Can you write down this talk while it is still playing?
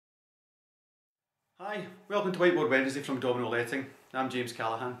Hi, welcome to Whiteboard Wednesday from Domino Letting. I'm James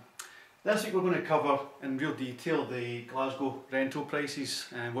Callahan. This week we're going to cover in real detail the Glasgow rental prices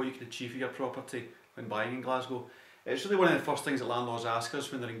and what you can achieve for your property when buying in Glasgow. It's really one of the first things that landlords ask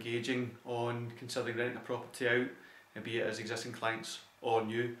us when they're engaging on considering renting a property out, be it as existing clients or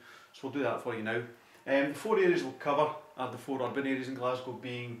new. So we'll do that for you now. The four areas we'll cover are the four urban areas in Glasgow,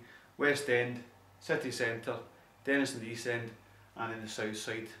 being West End, City Centre, Dennistoun East End, and then the south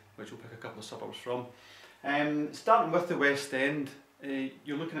side, which we'll pick a couple of suburbs from. Starting with the West End,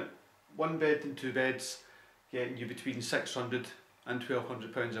 you're looking at one bed and two beds getting you between £600 and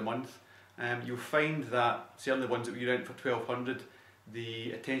 £1,200 a month. You'll find that certainly the ones that we rent for £1,200,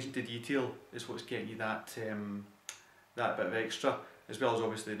 the attention to detail is what's getting you that bit of extra, as well as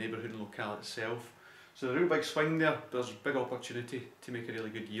obviously the neighbourhood and locale itself. So there's a real big swing there, but there's a big opportunity to make a really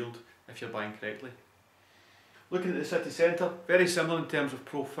good yield if you're buying correctly. Looking at the city centre, very similar in terms of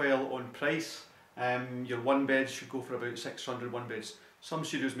profile on price. Your one beds should go for about 600 one beds. Some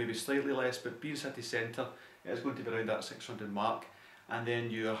studios may be slightly less, but being city centre, it is going to be around that 600 mark. And then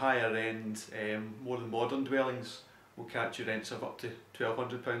your higher end, more than modern dwellings will catch your rents of up to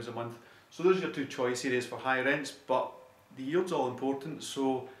 £1,200 a month. So those are your two choice areas for high rents, but the yield's all important,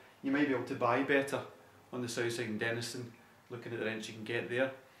 so you might be able to buy better on the south side in Dennistoun, looking at the rents you can get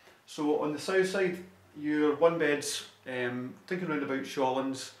there. So on the south side, your one beds, thinking around about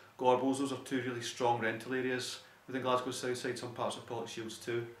Shawlands, Gorbals, those are two really strong rental areas within Glasgow's south side, some parts of Pollokshields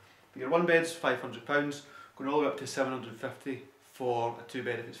too. But your one bed's £500, going all the way up to £750 for a two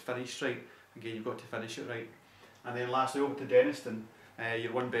bed if it's finished right. Again, you've got to finish it right. And then lastly, over to Dennistoun,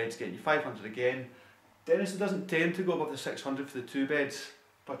 your one bed's getting you £500 again. Dennistoun doesn't tend to go above the £600 for the two beds,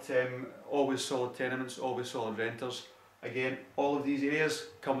 but always solid tenements, always solid renters. Again, all of these areas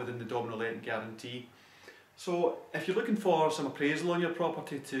come within the Domino Letting guarantee. So if you're looking for some appraisal on your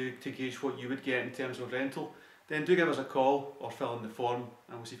property to gauge what you would get in terms of rental, then do give us a call or fill in the form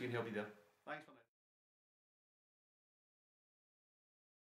and we'll see if we can help you there.